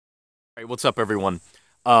All right, what's up, everyone?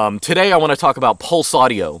 Today I want to talk about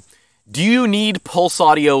Pulseaudio. Do you need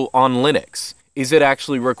Pulseaudio on Linux? Is it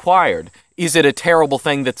actually required? Is it a terrible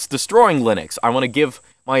thing that's destroying Linux? I want to give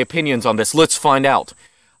my opinions on this. Let's find out.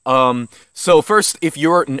 So first, if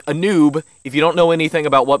you're a noob, if you don't know anything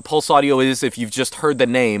about what Pulseaudio is, if you've just heard the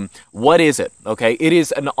name, what is it? Okay, it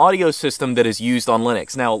is an audio system that is used on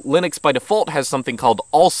Linux. Now, Linux by default has something called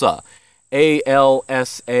ALSA.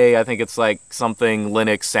 ALSA, I think it's like something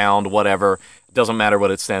Linux sound, whatever. It doesn't matter what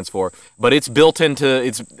it stands for. But it's built on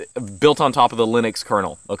top of the Linux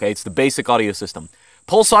kernel. Okay, it's the basic audio system.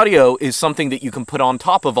 Pulseaudio is something that you can put on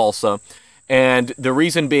top of ALSA, and the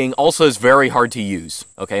reason being ALSA is very hard to use.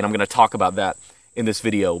 Okay, and I'm going to talk about that in this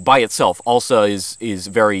video. By itself, ALSA is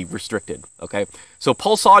very restricted. Okay, so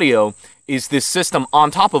Pulseaudio is this system on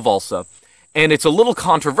top of ALSA. And it's a little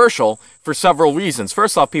controversial for several reasons.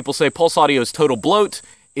 First off, people say Pulseaudio is total bloat.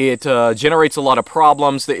 It generates a lot of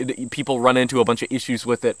problems. People run into a bunch of issues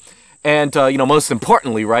with it. And, most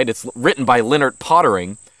importantly, right, it's written by Leonard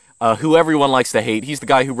Pottering, who everyone likes to hate. He's the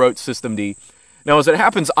guy who wrote Systemd. Now, as it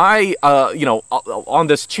happens, on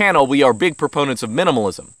this channel, we are big proponents of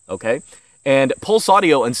minimalism, okay? And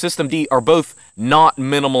Pulseaudio and Systemd are both not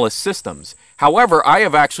minimalist systems. However, I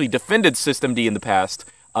have actually defended Systemd in the past.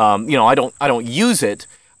 I don't use it,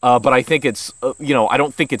 but I think it's, I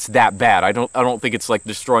don't think it's that bad. I don't think it's like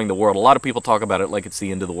destroying the world. A lot of people talk about it like it's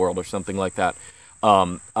the end of the world or something like that.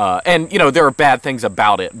 There are bad things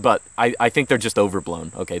about it, but I think they're just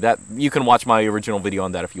overblown. Okay, that you can watch my original video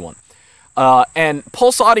on that if you want. And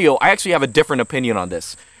Pulseaudio, I actually have a different opinion on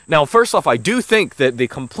this. Now, first off, I do think that the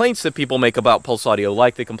complaints that people make about Pulseaudio,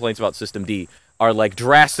 like the complaints about Systemd, are like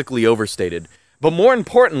drastically overstated. But more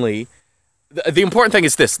importantly, the important thing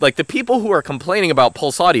is this, like the people who are complaining about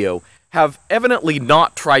Pulseaudio have evidently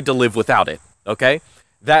not tried to live without it, okay?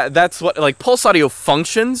 That's what, like, Pulseaudio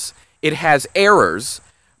functions, it has errors,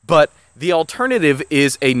 but the alternative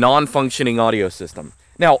is a non-functioning audio system.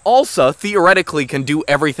 Now, ALSA theoretically can do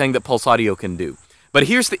everything that Pulseaudio can do, but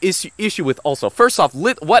here's the issue with ALSA. First off,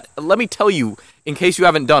 let me tell you, in case you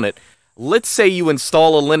haven't done it, let's say you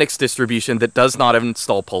install a Linux distribution that does not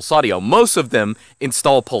install Pulseaudio. Most of them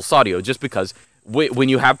install Pulseaudio just because when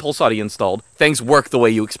you have Pulseaudio installed, things work the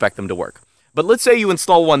way you expect them to work. But let's say you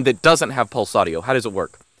install one that doesn't have Pulseaudio. How does it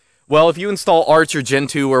work? Well, if you install Arch or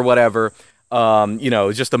Gentoo or whatever,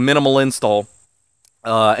 just a minimal install,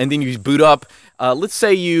 and then you boot up, let's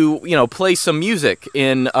say you play some music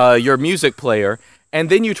in your music player, and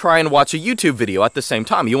then you try and watch a YouTube video at the same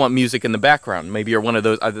time. You want music in the background. Maybe you're one of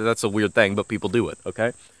those. That's a weird thing, but people do it,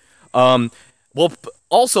 okay? Well,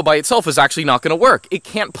 also by itself is actually not going to work. It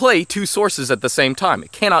can't play two sources at the same time.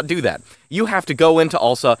 It cannot do that. You have to go into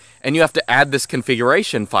ALSA, and you have to add this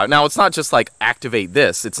configuration file. Now, it's not just like activate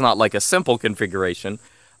this. It's not like a simple configuration.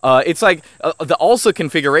 It's like the ALSA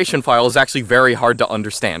configuration file is actually very hard to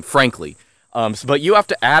understand, frankly. But you have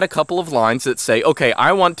to add a couple of lines that say, okay,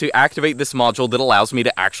 I want to activate this module that allows me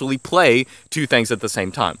to actually play two things at the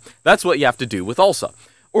same time. That's what you have to do with ALSA.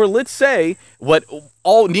 Or let's say what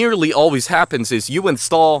nearly always happens is you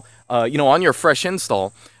install, on your fresh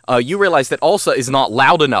install, you realize that ALSA is not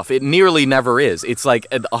loud enough. It nearly never is. It's like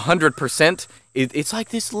 100%. It's like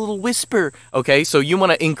this little whisper. Okay, so you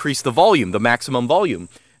want to increase the volume, the maximum volume.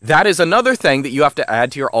 That is another thing that you have to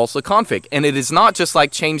add to your ALSA config, and it is not just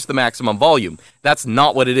like change the maximum volume. That's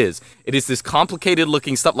not what it is. It is this complicated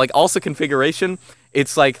looking stuff like ALSA configuration.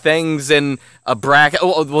 It's like things in a bracket.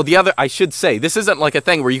 I should say, this isn't like a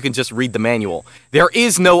thing where you can just read the manual. There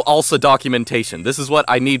is no ALSA documentation. This is what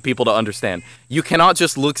I need people to understand. You cannot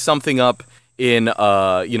just look something up in,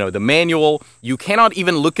 the manual. You cannot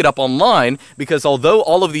even look it up online, because although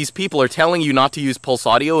all of these people are telling you not to use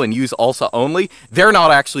Pulseaudio and use ALSA only, they're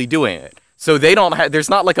not actually doing it. So they don't have, there's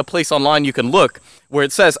not like a place online you can look where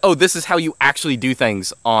it says, oh, this is how you actually do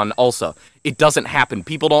things on ALSA. It doesn't happen.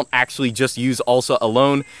 People don't actually just use ALSA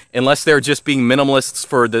alone unless they're just being minimalists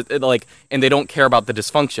and they don't care about the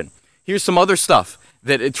dysfunction. Here's some other stuff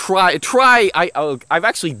that I've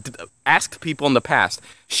actually asked people in the past,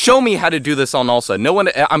 show me how to do this on ALSA. No one,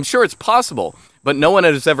 I'm sure it's possible, but no one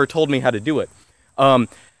has ever told me how to do it.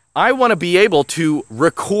 I want to be able to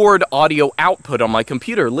record audio output on my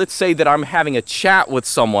computer. Let's say that I'm having a chat with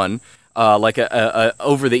someone,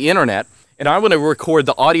 over the internet, and I want to record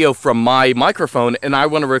the audio from my microphone, and I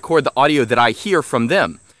want to record the audio that I hear from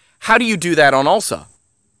them. How do you do that on ALSA?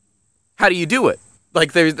 How do you do it?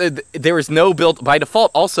 Like, there is no built, by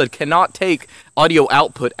default, ALSA cannot take audio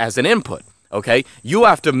output as an input, okay? You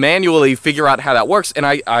have to manually figure out how that works, and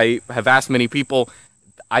I have asked many people,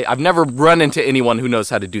 I've never run into anyone who knows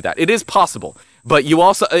how to do that. It is possible, But you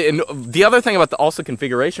also, and the other thing about the ALSA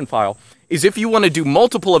configuration file is if you want to do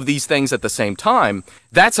multiple of these things at the same time,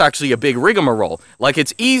 that's actually a big rigmarole. Like,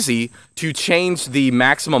 it's easy to change the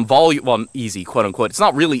maximum volume, well, easy, quote unquote. It's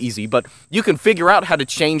not really easy, but you can figure out how to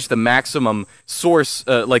change the maximum source,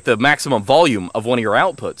 like the maximum volume of one of your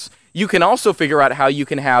outputs. You can also figure out how you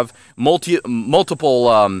can have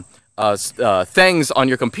multiple things on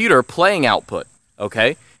your computer playing output,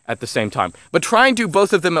 okay, at the same time. But try and do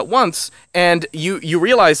both of them at once, and you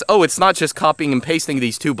realize, oh, it's not just copying and pasting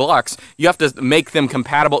these two blocks. You have to make them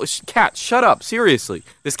compatible. Cat, shut up. Seriously.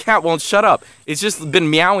 This cat won't shut up. It's just been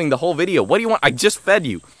meowing the whole video. What do you want? I just fed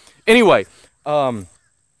you. Anyway, what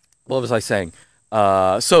was I saying?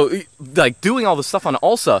 So, like, doing all this stuff on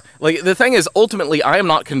ALSA, like, the thing is, ultimately, I am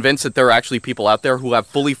not convinced that there are actually people out there who have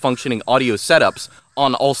fully functioning audio setups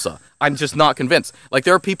on ALSA. I'm just not convinced. Like,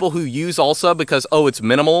 there are people who use ALSA because, oh, it's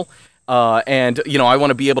minimal, and, you know, I want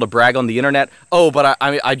to be able to brag on the internet. Oh, but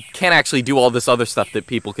I can't actually do all this other stuff that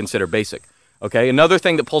people consider basic. Okay, another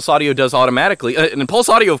thing that Pulseaudio does automatically, and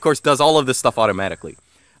Pulseaudio, of course, does all of this stuff automatically.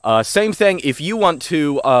 Same thing if you want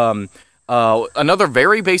to, another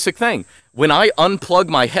very basic thing. When I unplug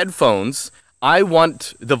my headphones, I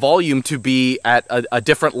want the volume to be at a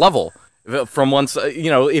different level. From once,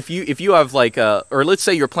 you know, if you have like or let's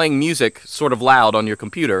say you're playing music sort of loud on your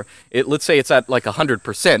computer, let's say it's at like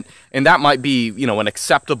 100%, and that might be, you know, an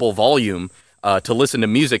acceptable volume to listen to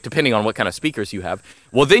music, depending on what kind of speakers you have.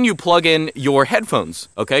 Well, then you plug in your headphones,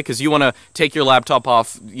 okay, because you want to take your laptop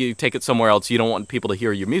off, you take it somewhere else, you don't want people to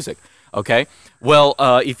hear your music, okay? Well,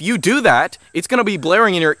 if you do that, it's going to be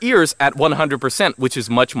blaring in your ears at 100%, which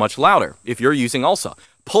is much, much louder if you're using ALSA.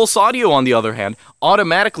 Pulseaudio, on the other hand,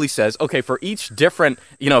 automatically says, okay, for each different,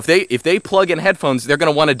 you know, if they plug in headphones, they're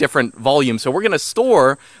going to want a different volume. So we're going to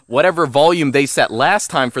store whatever volume they set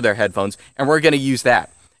last time for their headphones, and we're going to use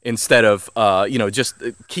that instead of, you know, just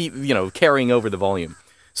keep, you know, carrying over the volume.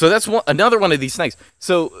 So that's another one of these things.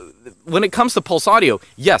 So when it comes to Pulseaudio,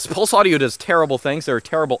 yes, Pulseaudio does terrible things. There are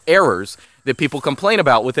terrible errors that people complain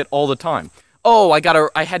about with it all the time. Oh,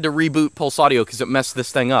 I had to reboot Pulseaudio because it messed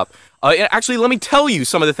this thing up. Actually, let me tell you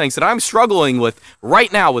some of the things that I'm struggling with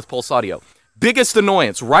right now with Pulseaudio. Biggest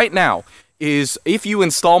annoyance right now is if you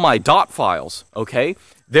install my .dot files, okay,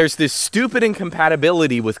 there's this stupid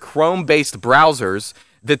incompatibility with Chrome-based browsers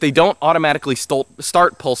that they don't automatically start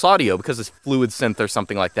Pulseaudio because it's Fluid Synth or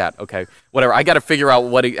something like that, okay? Whatever, I got to figure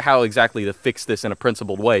out how exactly to fix this in a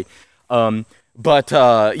principled way. But,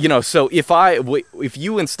 you know, so if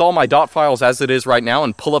you install my .dot files as it is right now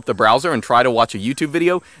and pull up the browser and try to watch a YouTube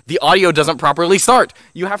video, the audio doesn't properly start.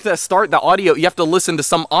 You have to start the audio, you have to listen to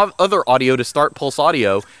some other audio to start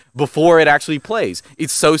Pulseaudio before it actually plays.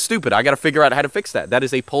 It's so stupid. I got to figure out how to fix that. That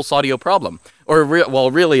is a Pulseaudio problem. Or, well,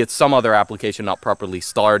 really, it's some other application not properly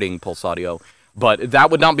starting Pulseaudio. But that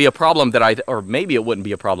would not be a problem that or maybe it wouldn't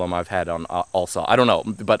be a problem I've had on ALSA. I don't know.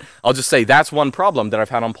 But I'll just say that's one problem that I've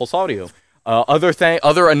had on Pulseaudio.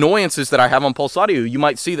 Other annoyances that I have on Pulseaudio, you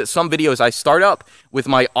might see that some videos I start up with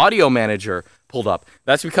my audio manager pulled up.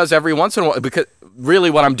 That's because every once in a while, because really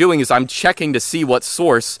what I'm doing is I'm checking to see what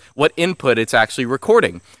source, what input it's actually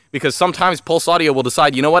recording. Because sometimes Pulseaudio will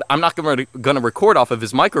decide, you know what, I'm not going to record off of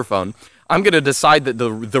his microphone. I'm going to decide that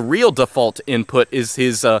the real default input is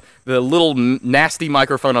his the little nasty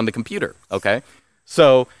microphone on the computer, okay?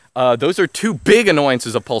 So those are two big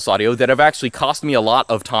annoyances of Pulseaudio that have actually cost me a lot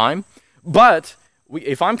of time. But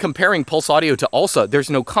if I'm comparing Pulseaudio to ALSA,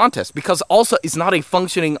 there's no contest, because ALSA is not a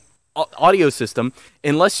functioning audio system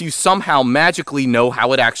unless you somehow magically know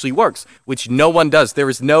how it actually works, which no one does. There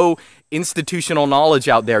is no institutional knowledge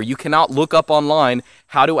out there. You cannot look up online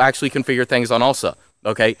how to actually configure things on ALSA,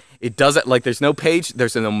 okay? It doesn't, like, there's no page,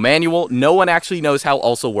 there's no manual, no one actually knows how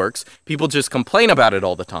ALSA works. People just complain about it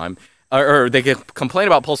all the time. Or they complain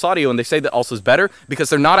about Pulseaudio and they say that ALSA is better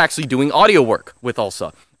because they're not actually doing audio work with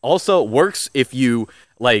ALSA. Also works if you,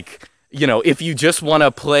 like, you know, if you just want to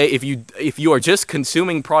play, if you are just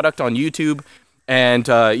consuming product on YouTube and,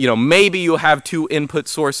 you know, maybe you have two input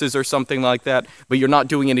sources or something like that, but you're not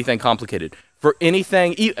doing anything complicated. For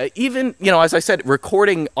anything, even, you know, as I said,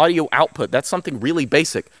 recording audio output, that's something really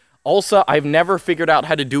basic. ALSA, I've never figured out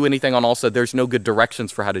how to do anything on ALSA. There's no good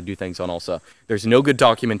directions for how to do things on ALSA. There's no good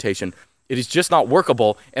documentation. It is just not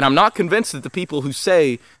workable, and I'm not convinced that the people who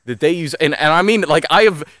say that they use, and I mean, like, I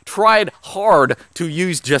have tried hard to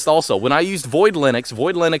use just ALSA. When I used Void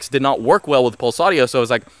Linux did not work well with Pulseaudio, so I was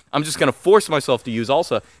like, I'm just going to force myself to use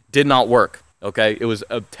ALSA. Did not work, okay? It was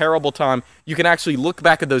a terrible time. You can actually look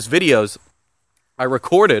back at those videos I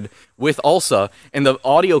recorded with ALSA, and the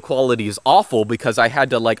audio quality is awful because I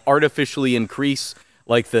had to, like, artificially increase,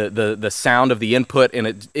 like the sound of the input, and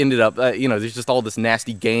it ended up, there's just all this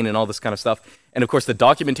nasty gain and all this kind of stuff. And of course, the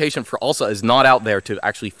documentation for ALSA is not out there to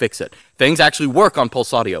actually fix it. Things actually work on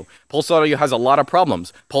Pulseaudio. Pulseaudio has a lot of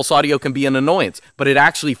problems. Pulseaudio can be an annoyance, but it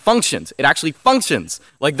actually functions. It actually functions.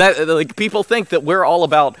 Like that. Like people think that we're all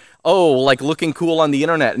about, like looking cool on the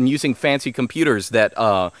internet and using fancy computers that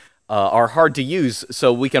are hard to use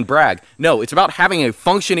so we can brag. No, it's about having a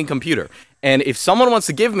functioning computer. And if someone wants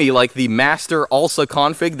to give me like the master ALSA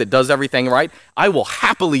config that does everything right, I will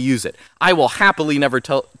happily use it. I will happily never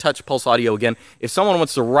touch Pulseaudio again. If someone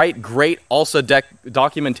wants to write great ALSA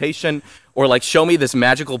documentation, or like show me this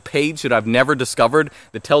magical page that I've never discovered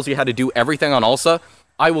that tells you how to do everything on ALSA,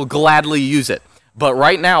 I will gladly use it. But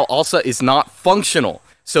right now, ALSA is not functional.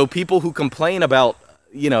 So people who complain about,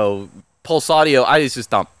 Pulseaudio, I just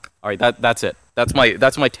dump. All right, that's it. That's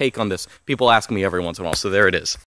my take on this. People ask me every once in a while, so there it is.